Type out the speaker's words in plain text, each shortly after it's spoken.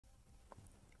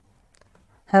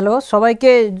Hello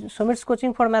সবাইকে সমীরস coaching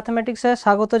for ম্যাথমেটিক্সে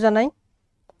স্বাগত জানাই।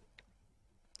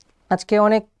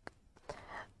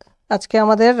 আজকে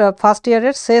আমাদের ফার্স্ট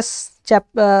ইয়ারের শেষ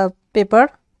পেপার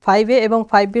 5A এবং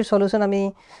 5Bর সলিউশন আমি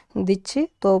দিচ্ছি।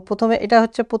 তো এটা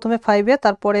হচ্ছে প্রথমে 5A,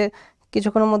 তারপরে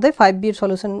কিছুক্ষণের মধ্যে 5Bর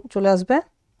সলিউশন চলে আসবে।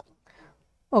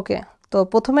 ওকে, তো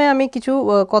প্রথমে আমি কিছু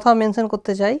কথা মেনশন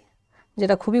করতে চাই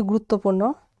যেটা খুবই গুরুত্বপূর্ণ।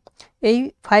 এই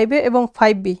 5A এবং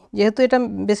 5B যেহেতু এটা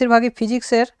বেশিরভাগই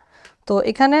ফিজিক্সের, তো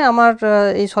এখানে আমার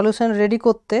এই সলিউশন রেডি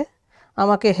করতে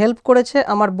আমাকে হেল্প করেছে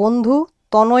আমার বন্ধু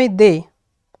তনয় দে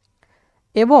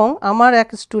এবং আমার এক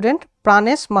স্টুডেন্ট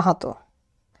প্রাণেশ মাহাতো।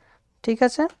 ঠিক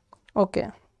আছে, ওকে,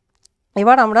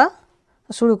 এবার আমরা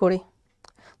শুরু করি।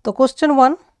 তো কোশ্চেন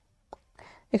 1,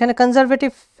 এখানে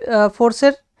কনজারভেটিভ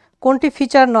ফোর্সের কোনটি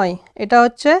ফিচার নয়? এটা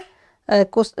হচ্ছে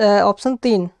অপশন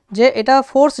 3, যে এটা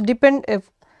ফোর্স ডিপেন্ড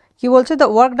কি বলছে, the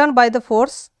work done by the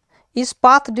force is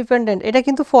path dependent. এটা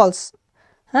কিন্তু ফলস।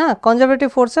 হ্যাঁ, কনজারভেটিভ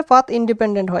ফোর্সে পাথ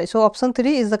ইন্ডিপেন্ডেন্ট হয়। So option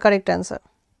 3 is the correct answer.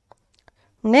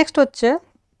 Next হচ্ছে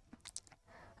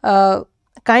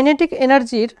কাইনেটিক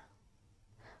এনার্জির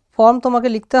ফর্ম তোমাকে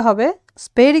লিখতে হবে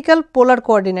স্ফেরিক্যাল পোলার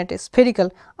কোঅর্ডিনেটে, স্ফেরিক্যাল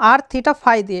আর থিটা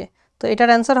ফাই দিয়ে। তো এটার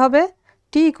অ্যান্সার হবে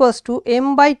T =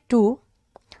 m/2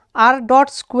 r dot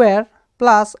square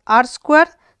plus r square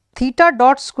theta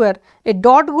dot square. এই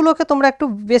ডটগুলোকে তোমরা একটু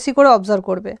বেশি করে অবজার্ভ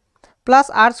করবে, plus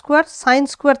r square sine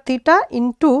square theta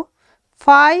into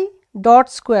phi dot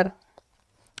square.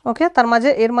 ওকে,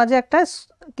 এর মাঝে একটা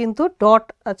কিন্তু ডট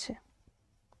আছে।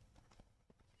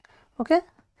 ওকে,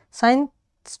 সাইন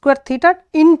স্কোয়ার থিটা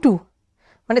ইন্টু,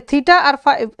 মানে থিটা আর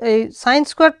এই সাইন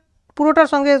স্কোয়ার পুরোটার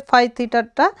সঙ্গে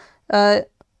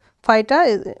ফাইটা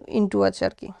ইন্টু আছে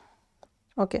আর কি।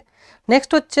 ওকে,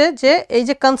 নেক্সট হচ্ছে যে এই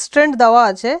যে কনস্ট্যান্ট দেওয়া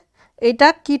আছে এটা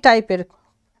কি টাইপের?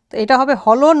 তো এটা হবে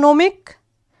হলোনোমিক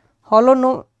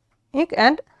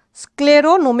and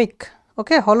স্ক্লেরোনোমিক।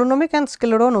 Okay, হলোনোমিক and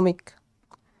স্ক্লেরোনোমিক।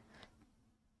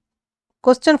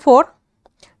 Question 4,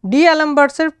 D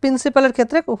অ্যালাম্বার্টসের প্রিন্সিপালের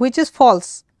ক্ষেত্রে হুইচ ইজ ফলস?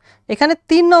 এখানে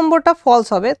 3 নম্বরটা ফলস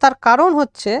হবে। তার কারণ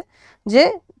হচ্ছে যে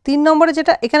 3 নম্বরে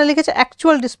যেটা এখানে লিখেছে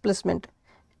অ্যাকচুয়াল ডিসপ্লেসমেন্ট,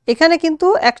 এখানে কিন্তু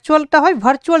অ্যাকচুয়ালটা হয়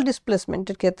ভার্চুয়াল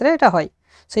ডিসপ্লেসমেন্টের ক্ষেত্রে এটা হয়,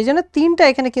 সেই জন্য 3টা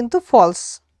এখানে কিন্তু ফলস।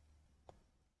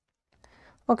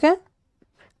 ওকে,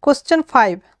 কোশ্চেন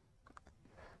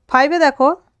 5 দেখো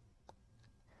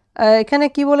এখানে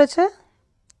কি বলেছে,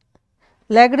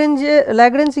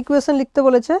 ল্যাগ্রেঞ্জ ইকুয়েশন লিখতে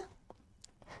বলেছে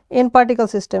এন পার্টিকেল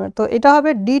সিস্টেমের। তো এটা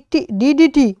হবে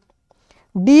ডিডিটি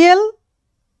ডেল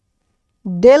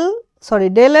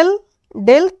এল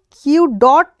del Q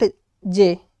dot J,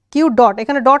 Q dot.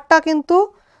 এখানে ডটটা কিন্তু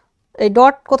এই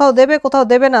ডট কোথাও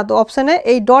দেবে না, তো অপশানে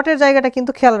এই ডটের জায়গাটা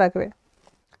কিন্তু খেয়াল রাখবে।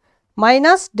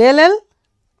 মাইনাস ডেল এল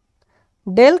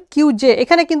ডেল কিউ জে,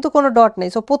 এখানে কিন্তু কোনো ডট নেই।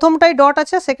 সো প্রথমটাই ডট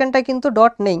আছে, সেকেন্ডটাই কিন্তু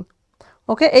ডট নেই।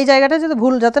 ওকে, এই জায়গাটা যাতে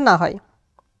ভুল যাতে না হয়।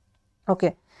 ওকে,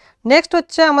 নেক্সট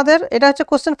হচ্ছে আমাদের, এটা হচ্ছে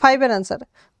কোশ্চেন 5-এর অ্যান্সার।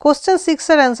 কোশ্চেন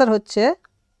 6-এর অ্যান্সার হচ্ছে,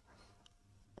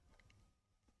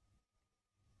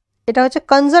 এটা হচ্ছে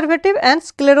conservative and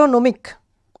স্ক্লেরোনোমিক।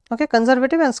 Okay,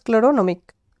 conservative and স্ক্লেরোনোমিক।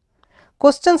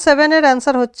 Question 7-এর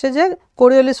answer হচ্ছে যে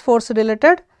কোরিওলিস ফোর্স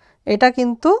রিলেটেড, এটা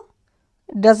কিন্তু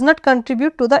does not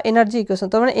contribute to the energy equation.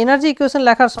 তার মানে এনার্জি ইকুয়েশন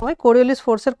লেখার সময় কোরিওলিস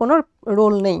ফোর্সের কোনো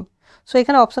রোল নেই। সো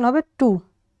এখানে অপশন হবে 2।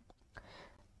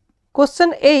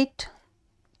 কোশ্চেন 8,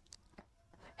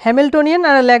 হ্যামিল্টনিয়ান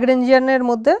আর ল্যাগ্রেঞ্জিয়ানের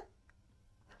মধ্যে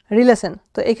রিলেশন।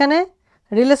 তো এখানে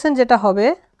রিলেশন যেটা হবে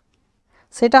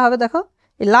সেটা হবে, দেখো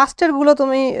এই লাস্টেরগুলো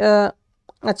তুমি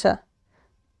আচ্ছা,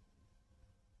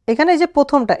 এখানে যে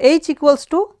প্রথমটা H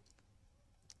 =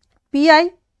 PI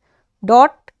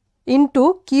dot into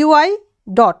QI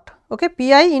dot. ওকে,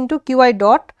 PI into QI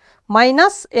dot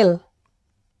minus L,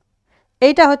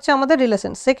 এইটা হচ্ছে আমাদের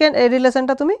রিলেশন। সেকেন্ড এই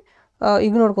রিলেশনটা তুমি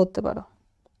ইগনোর করতে পারো।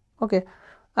 ওকে,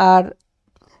 আর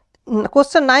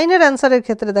কোশ্চেন 9-এর অ্যান্সারের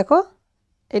ক্ষেত্রে দেখো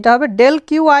এটা হবে del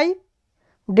QI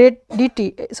DT,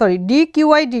 sorry D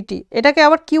QI DT. এটাকে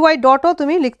আবার QI ডটও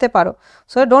তুমি লিখতে পারো,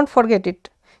 so don't forget it,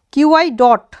 QI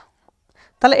dot.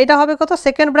 তাহলে এটা হবে কত,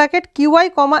 second bracket QI,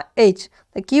 H,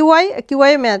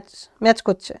 QI match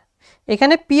করছে।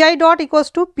 এখানে PI dot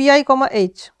 = PI,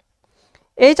 H।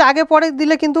 H আগে পরে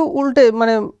দিলে কিন্তু উল্টে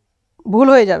মানে ভুল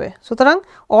হয়ে যাবে, সুতরাং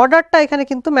অর্ডারটা এখানে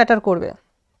কিন্তু ম্যাটার করবে।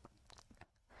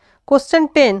 কোশ্চেন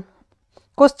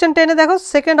 10-এ দেখো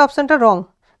সেকেন্ড অপশানটা রং,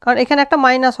 কারণ এখানে একটা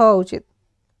মাইনাস হওয়া উচিত।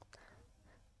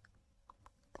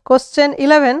 কোশ্চেন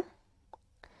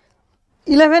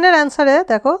 11-এর অ্যান্সারে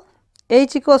দেখো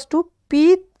H = P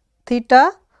থিটা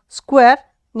স্কোয়ার,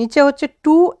 নিচে হচ্ছে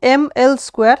 2ml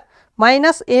square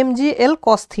minus mgl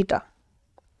cos theta.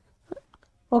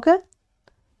 ওকে,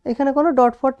 এখানে কোনো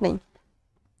ডট ফট নেই।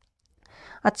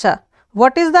 আচ্ছা,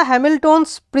 what is the হ্যামিল্টনস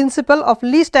principal of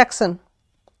list action,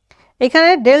 এখানে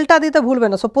ডেল্টা দিতে ভুলবে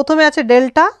না। সো প্রথমে আছে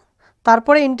ডেল্টা,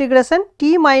 তারপরে ইন্টিগ্রেশন টি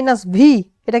মাইনাস ভি,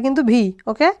 এটা কিন্তু V,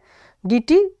 okay,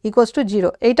 DT equals to 0,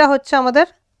 এইটা হচ্ছে আমাদের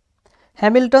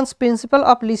হ্যামিল্টনস principal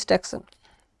of list action.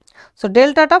 So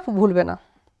ডেল্টাটা ভুলবে না।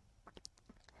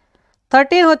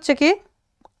 13 হচ্ছে কি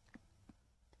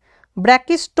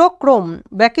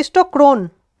ব্র্যাকিস্টোক্রোন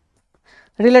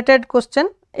রিলেটেড কোশ্চেন,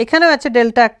 এখানেও আছে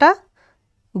ডেল্টা একটা,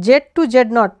 জেড টু জেড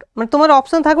নট, মানে তোমার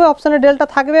অপশান থাকবে, অপশানে ডেল্টা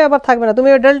থাকবে আবার থাকবে না, তুমি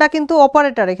ডেল্টা কিন্তু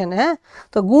অপারেটর এখানে, হ্যাঁ,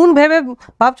 তো গুণ ভেবে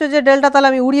ভাবছো যে ডেল্টা তাহলে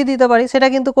আমি উড়িয়ে দিতে পারি, সেটা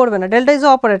কিন্তু করবে না, delta is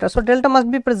operator, so delta must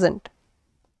be present.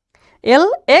 L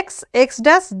X x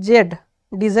dash Z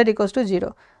DZ equals to 0,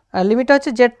 আর লিমিটটা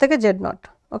হচ্ছে জেড থেকে জেড নট,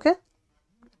 ওকে।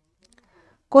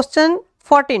 কোশ্চেন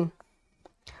 14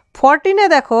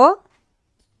 দেখো,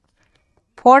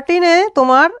 14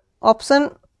 তোমার অপশান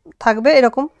থাকবে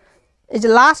এরকম, এই যে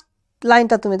লাস্ট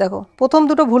লাইনটা তুমি দেখো, প্রথম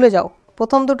দুটো ভুলে যাও,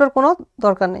 প্রথম দুটোর কোনো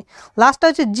দরকার নেই, লাস্টটা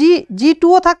হচ্ছে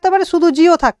G2ও থাকতে পারে, শুধু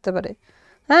জিও থাকতে পারে,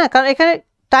 হ্যাঁ, কারণ এখানে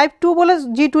টাইপ 2 বলে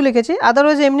G2 লিখেছি,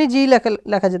 আদারওয়াইজ এমনি জি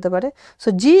লেখা যেতে পারে। সো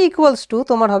জি ইকুয়ালস টু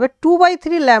তোমার হবে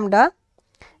 2/3 ল্যামডা,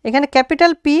 এখানে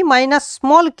capital P minus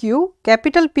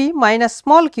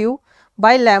small Q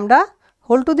by lambda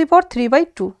whole to the পাওয়ার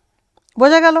 3/2,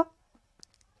 বোঝা গেল?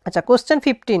 আচ্ছা, কোশ্চেন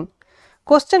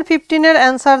 15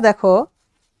 অ্যান্সার দেখো,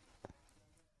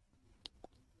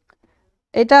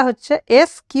 এটা হচ্ছে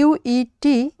SQET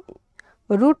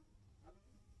root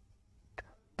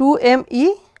 2ME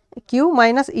Q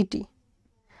minus ইটি,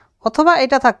 অথবা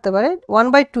এটা থাকতে পারে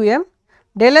 1/2m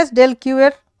del S del Q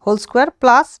এর whole square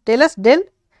plus del S del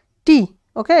T,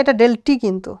 ওকে, এটা ডেল টি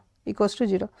কিন্তু ইকুয়ালস টু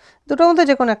 0, দুটোর মধ্যে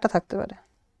যে কোনো একটা থাকতে পারে।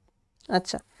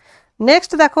 আচ্ছা,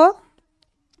 নেক্সট দেখো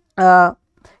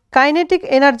কাইনেটিক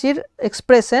এনার্জির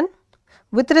expression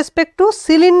with respect to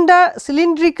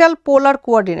cylindrical polar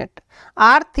coordinate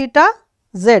R theta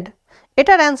Z,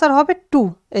 এটার অ্যান্সার হবে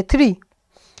 3,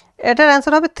 এটার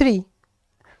অ্যান্সার হবে 3,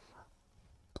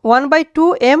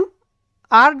 1/2m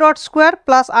r dot square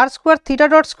plus r square theta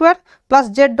dot square plus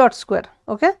Z dot square,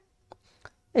 ওকে,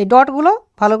 এই ডটগুলো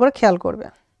ভালো করে খেয়াল করবে।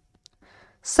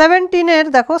 17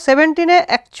 দেখো, 17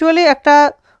 অ্যাকচুয়ালি একটা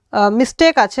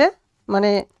মিস্টেক আছে,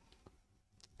 মানে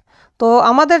তো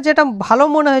আমাদের যেটা ভালো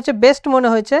মনে হয়েছে, বেস্ট মনে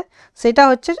হয়েছে, সেটা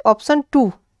হচ্ছে অপশান 2,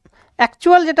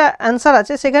 অ্যাকচুয়াল যেটা অ্যান্সার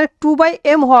আছে সেখানে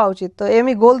 2/m হওয়া উচিত, তো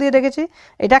আমি গোল দিয়ে রেখেছি,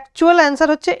 এটা অ্যাকচুয়াল অ্যান্সার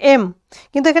হচ্ছে m,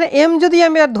 কিন্তু এখানে m যদি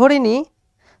আমি আর ধরি নিই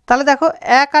তাহলে দেখো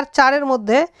 1 আর 4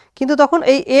 মধ্যে, কিন্তু তখন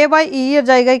এই a/e এর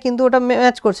জায়গায় কিন্তু ওটা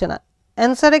ম্যাচ করছে না,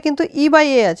 অ্যান্সারে কিন্তু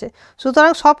e/a আছে,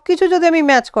 সুতরাং সব কিছু যদি আমি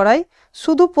ম্যাচ করাই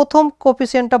শুধু প্রথম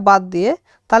কোফিসিয়েন্টটা বাদ দিয়ে,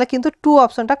 তাহলে কিন্তু 2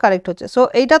 অপশানটা কারেক্ট হচ্ছে। সো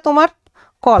এইটা তোমার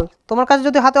কল, তোমার কাছে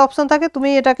যদি হাতে অপশান থাকে তুমি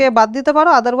এটাকে বাদ দিতে পারো,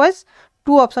 আদারওয়াইজ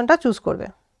 2 অপশানটা চুজ করবে।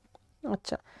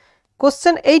 আচ্ছা,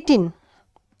 কোশ্চেন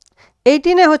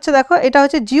 18 হচ্ছে দেখো, এটা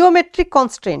হচ্ছে জিওমেট্রিক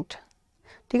কনস্ট্রেন্ট,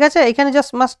 ঠিক আছে, এখানে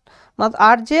জাস্ট মাস্ট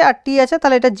আর জে আর টি আছে,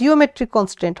 তাহলে এটা জিওমেট্রিক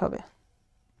কনস্ট্রেন্ট হবে।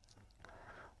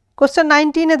 কোশ্চেন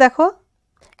 19 দেখো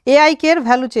এআই কে এর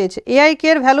ভ্যালু চেয়েছে, এআই কে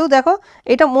এর ভ্যালু দেখো,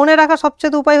 এটা মনে রাখার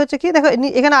সবচেয়ে উপায় হচ্ছে কি, দেখো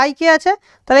এখানে আই কে আছে,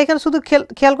 তাহলে এখানে শুধু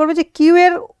খেয়াল করবে যে কিউ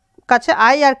এর কাছে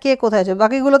আই আর কে কোথায় আছে,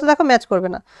 বাকিগুলোতে দেখো ম্যাচ করবে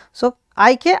না, সো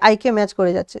আই কে ম্যাচ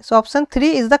করে যাচ্ছে, so option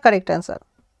 3 is the correct answer.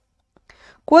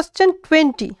 Question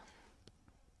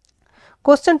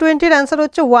 20 answer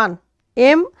হচ্ছে 1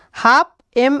 half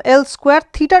ml square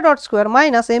theta dot square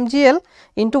minus mgl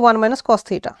into 1 minus cos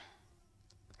theta.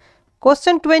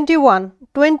 Question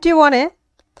 21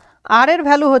 আর এর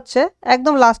ভ্যালু হচ্ছে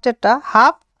একদম লাস্টেরটা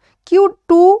half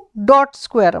q2 dot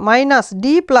square minus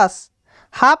D plus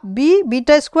half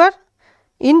beta square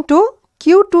into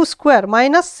q2 square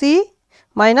minus C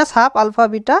minus half alpha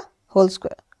beta whole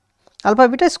square, alpha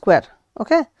beta square,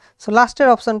 ওকে। So লাস্টের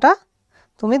অপশানটা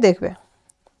তুমি দেখবে।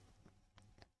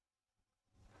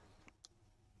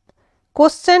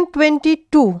 Question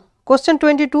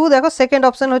 22 দেখো, second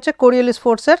option হচ্ছে Coriolis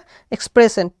ফোর্সের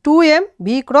expression 2m v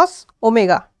cross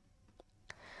omega.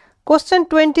 Question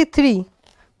 23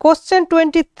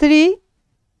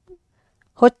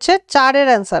 হচ্ছে 4 এর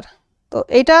answer, তো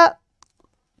এটা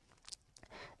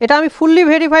আমি ফুললি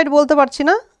ভেরিফাইড বলতে পারছি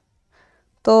না,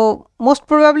 তো মোস্ট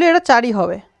প্রবাবলি এটা 4ই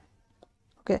হবে,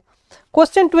 ওকে।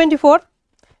 কোশ্চেন 24,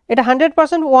 এটা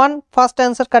 100% ফার্স্ট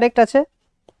অ্যান্সার কারেক্ট আছে,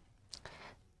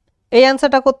 এই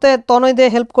অ্যান্সারটা করতে তনয় দিয়ে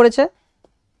হেল্প করেছে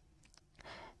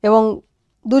এবং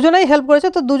দুজনেই হেল্প করেছে,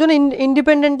 তো দুজনে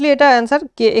ইন্ডিপেন্ডেন্টলি এটা অ্যান্সার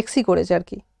কে এক্সি করেছে আর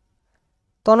কি,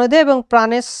 তনয় দে এবং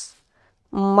প্রাণেশ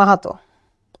মাহাতো,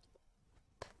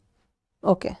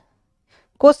 ওকে।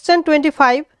 কোশ্চেন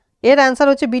 25 এর অ্যান্সার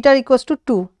হচ্ছে বিটার ইকুয়ালস টু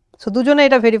 2, সো দুজনে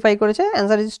এটা ভেরিফাই করেছে,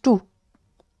 অ্যান্সার ইজ 2।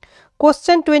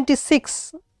 কোশ্চেন 26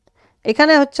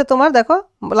 এখানে হচ্ছে তোমার দেখো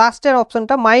লাস্টের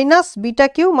অপশনটা minus beta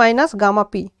Q minus gamma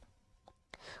P.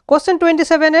 Question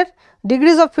 27 এর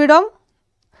ডিগ্রিজ অফ ফ্রিডম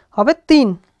হবে 3।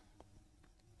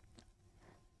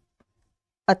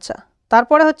 আচ্ছা,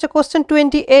 তারপরে হচ্ছে কোশ্চেন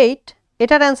 28,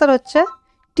 এটার অ্যান্সার হচ্ছে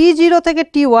T0 থেকে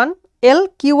T1 L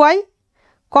QI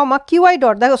কমা QI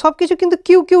ডট। দেখো সব কিছু কিন্তু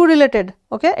কিউ কিউ রিলেটেড,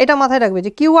 ওকে, এটা মাথায় রাখবে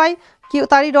যে QI কিউ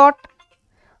তারই ডট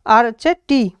আর হচ্ছে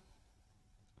টি,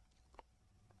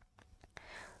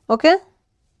 ওকে।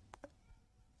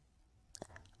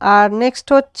 আর নেক্সট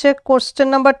হচ্ছে কোশ্চেন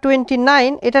নাম্বার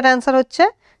 29, এটার অ্যান্সার হচ্ছে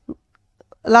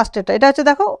লাস্টেরটা, এটা হচ্ছে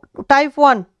দেখো টাইপ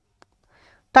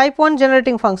 1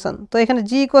 জেনারেটিং ফাংশন। তো এখানে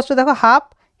জি ইকুয়ালস টু দেখো half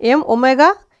M omega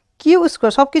Q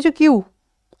square, সব কিছু Q,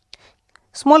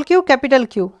 small Q capital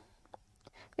Q,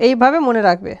 এইভাবে মনে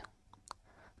রাখবে।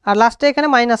 আর লাস্টে এখানে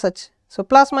মাইনাস আছে, সো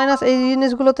প্লাস মাইনাস এই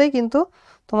জিনিসগুলোতেই কিন্তু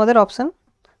তোমাদের অপশান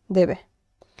দেবে।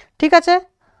 ঠিক আছে,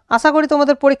 আশা করি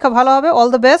তোমাদের পরীক্ষা ভালো হবে, অল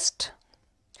দ্য বেস্ট।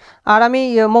 আর আমি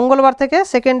মঙ্গলবার থেকে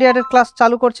সেকেন্ড ইয়ারের ক্লাস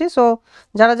চালু করছি, সো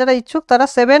যারা যারা ইচ্ছুক তারা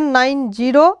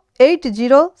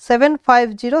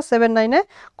 7908075079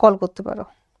 কল করতে পারো।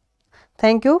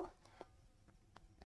 Thank you.